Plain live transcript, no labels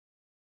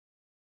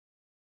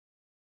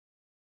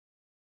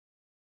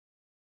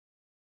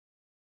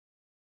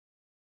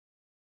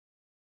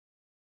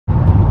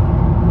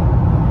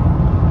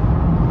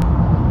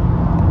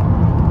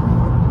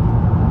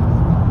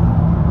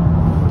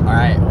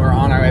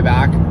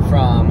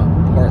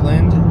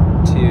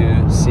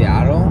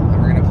Seattle,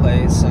 and we're gonna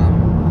play some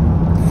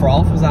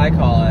frolf, as I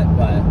call it,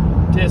 but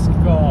disc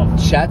golf.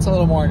 Chet's a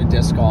little more into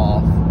disc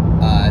golf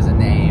as a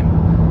name.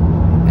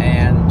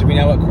 And do we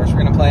know what course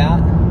we're gonna play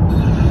at?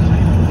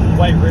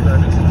 White River.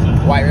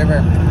 White River.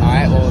 All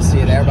right, well, we'll see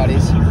you there,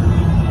 buddies.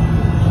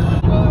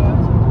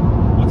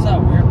 What's that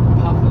weird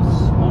puff of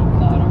smoke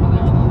cloud over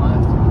there on the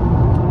left?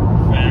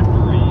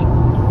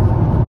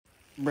 Factory.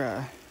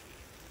 Bruh.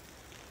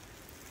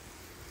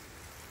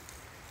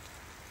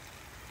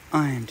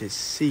 I am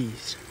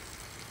deceased.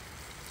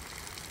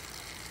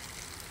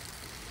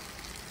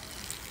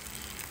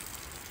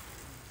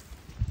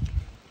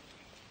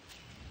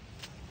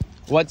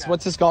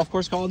 What's this golf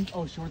course called?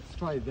 Oh, shorts is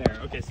probably there.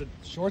 Okay, so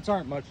shorts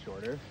aren't much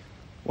shorter.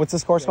 What's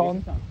this course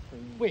called?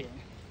 Wait.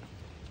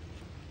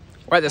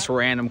 We're at this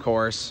random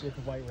course. It's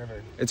White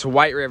River. It's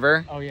White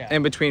River. Oh, yeah.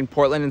 In between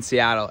Portland and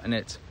Seattle, and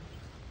it's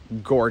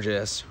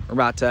gorgeous. We're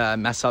about to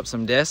mess up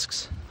some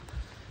discs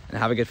and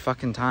have a good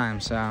fucking time,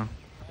 so.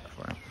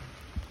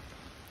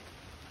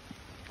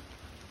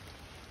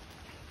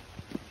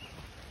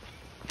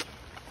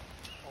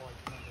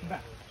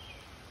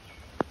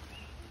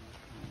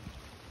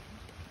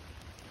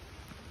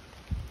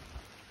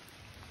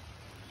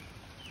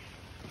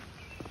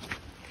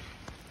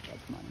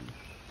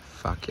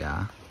 Fuck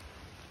yeah.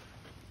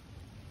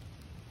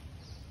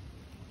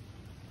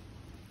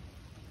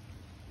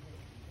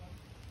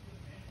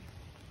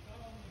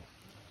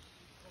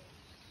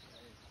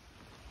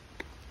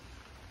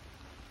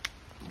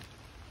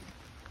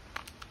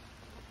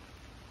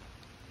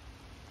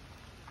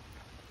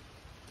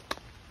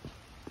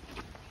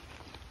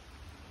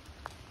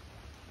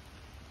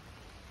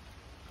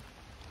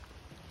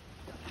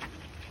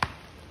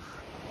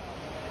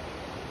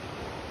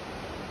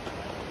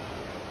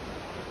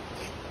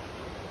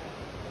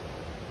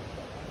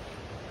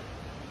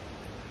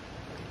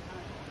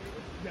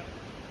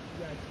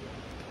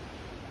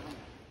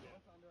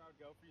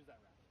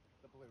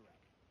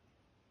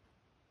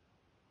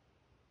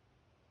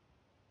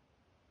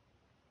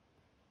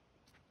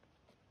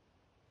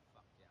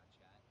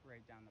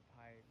 Right down the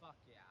pipe. Fuck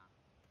yeah.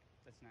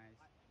 That's nice.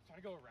 Try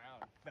to go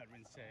around. That'd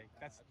been sick.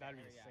 That'd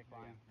be a sick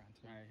line.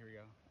 All right, here we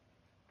go.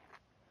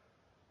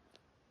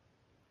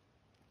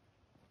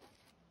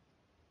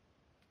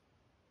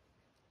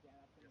 Yes,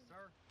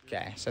 sir.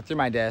 Okay, so I threw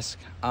my disc.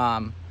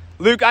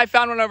 Luke, I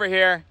found one over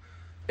here.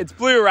 It's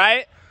blue,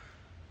 right?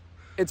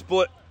 It's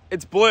blue.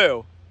 It's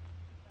blue.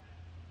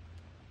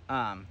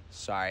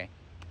 Sorry.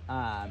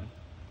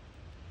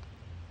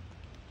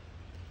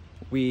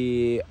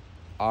 We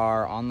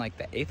are on like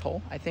the 8th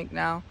hole, I think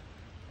now.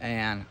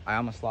 And I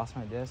almost lost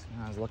my disc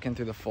and I was looking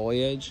through the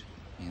foliage.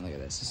 And look at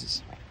this. This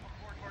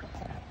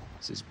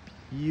is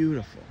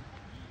beautiful.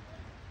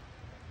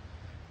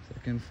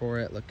 Looking for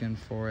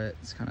it.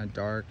 It's kind of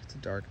dark. It's a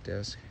dark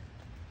disc.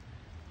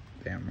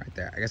 Bam, right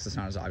there. I guess it's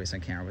not as obvious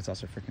on camera, but it's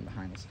also freaking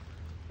behind this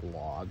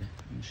log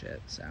and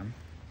shit, so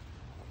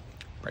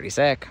pretty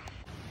sick.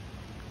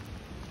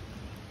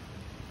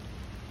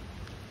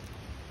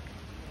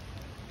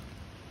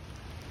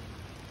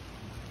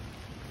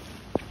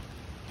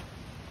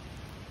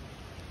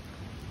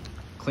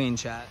 Clean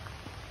chat.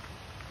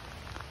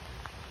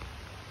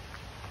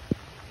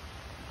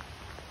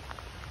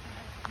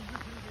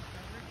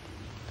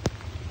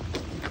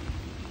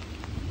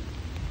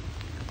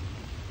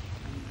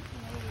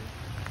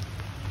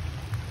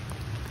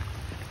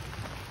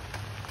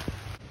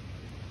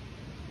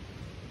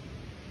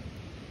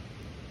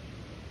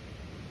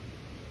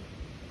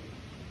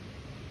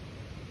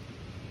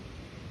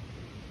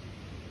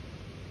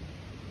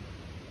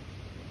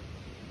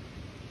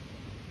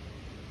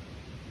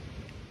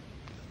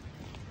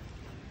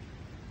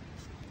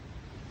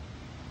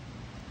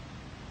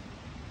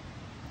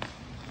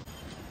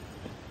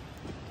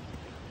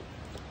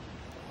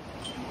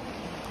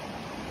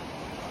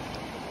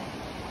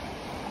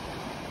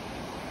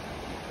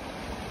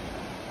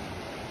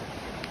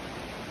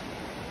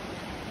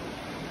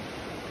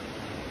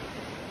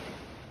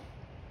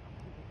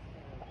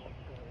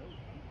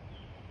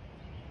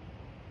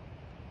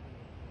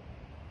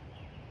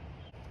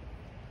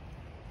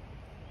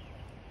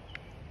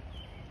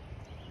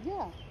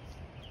 Yeah.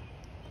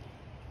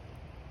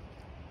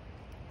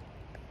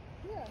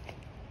 Yeah.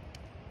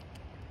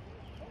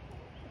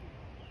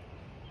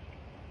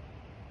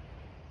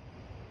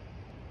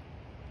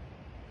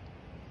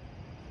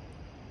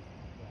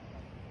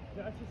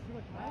 That's just too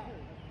much hazard.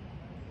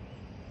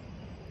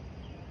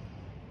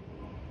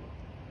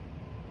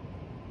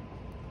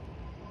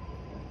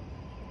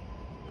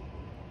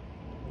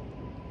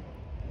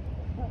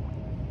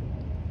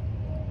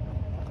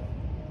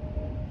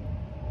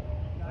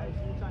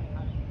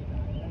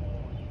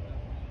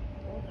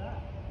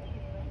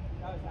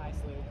 That was nice,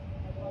 Luke.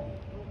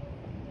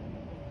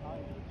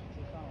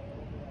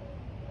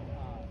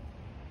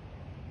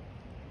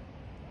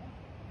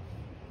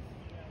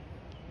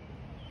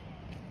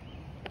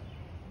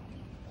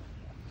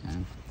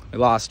 We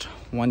lost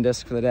one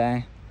disc for the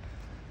day.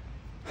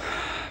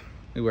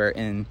 We were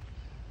in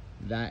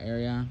that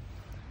area,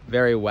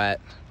 very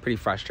wet, pretty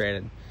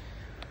frustrated.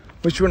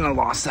 Wish you wouldn't have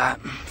lost that.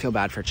 Feel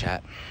bad for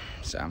Chet.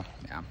 So,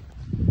 yeah.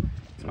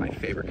 It's my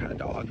favorite kind of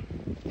dog.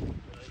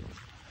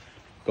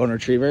 Golden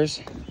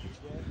Retrievers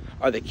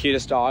are the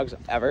cutest dogs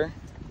ever.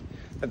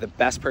 They have the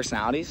best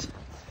personalities.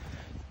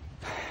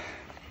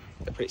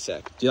 They're pretty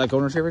sick. Do you like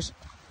Golden Retrievers?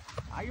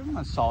 I give them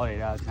a solid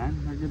 8 out of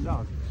 10. They're good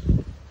dogs.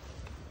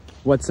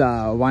 What's,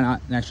 why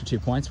not an extra 2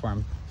 points for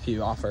them if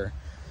you offer?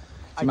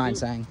 Do you mind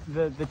saying?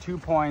 The 2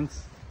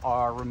 points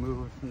are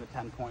removed from the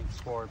 10-point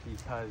score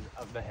because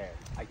of the hair.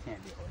 I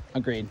can't deal with it.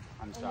 Agreed.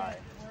 I'm sorry.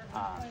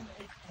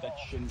 That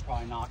shouldn't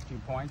probably knock 2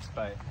 points,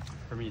 but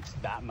for me, it's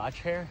that much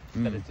hair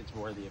that it's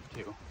worthy of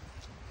 2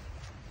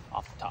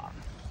 off the top.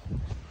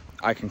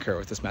 I concur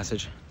with this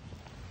message.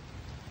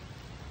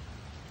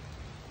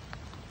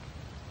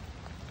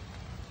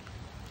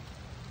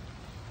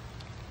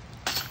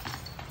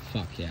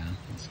 Fuck yeah.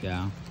 Let's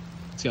go.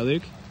 Let's go,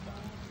 Luke.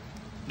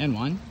 And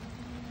 1.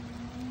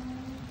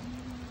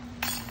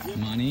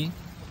 Money.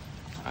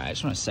 All right, I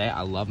just want to say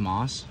I love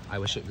moss. I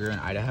wish it grew in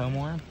Idaho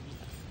more.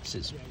 This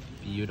is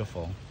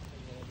beautiful.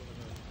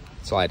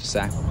 That's all I had to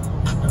say.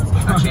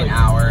 Actually, an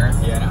hour.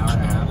 Yeah, an hour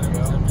and a half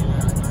ago.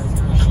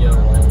 You should get a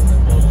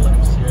little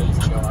glimpse here.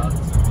 These go up.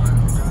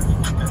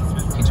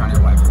 Keep on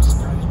your wipers.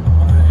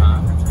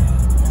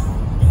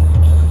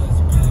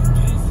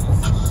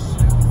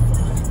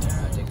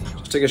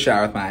 Just took a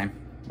shower with my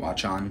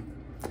watch on.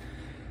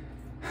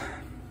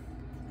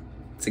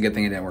 It's a good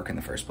thing it didn't work in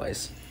the first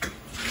place.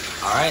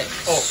 All right,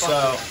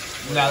 so,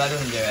 no, that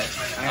doesn't do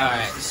it. All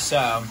right,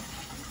 so,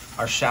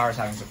 our shower's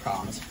having some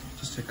problems.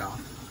 Just took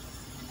off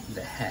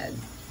the head,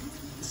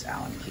 this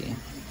Allen key.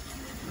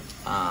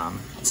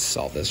 Let's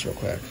solve this real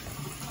quick.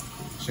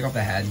 Just took off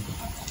the head.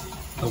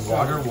 The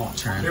water won't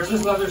turn. There's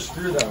this leather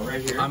screw though,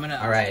 right here.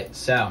 All right,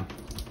 so,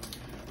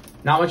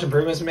 not much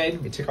improvements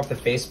made. We took off the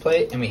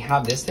faceplate and we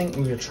have this thing.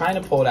 We were trying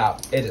to pull it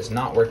out. It is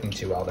not working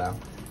too well though.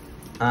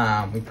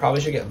 We probably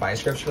should get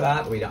vice grips for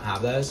that, but we don't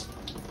have those.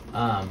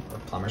 Or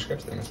plumber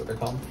scripts, I think that's what they're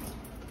called.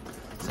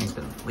 This thing's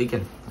been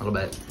leaking a little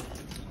bit.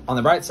 On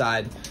the bright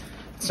side,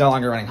 it's no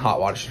longer running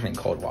hot water, it's running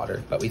cold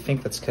water, but we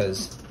think that's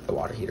because the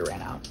water heater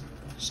ran out.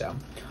 So,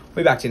 we'll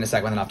be back to you in a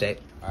sec with an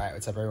update. All right,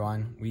 what's up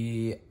everyone?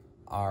 We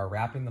are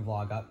wrapping the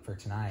vlog up for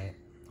tonight.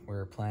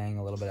 We're playing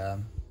a little bit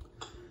of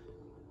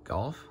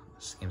golf.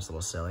 This game's a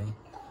little silly.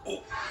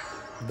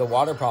 The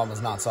water problem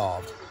is not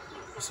solved,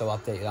 so I'll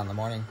update you on the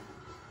morning.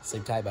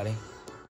 Sleep tight, buddy.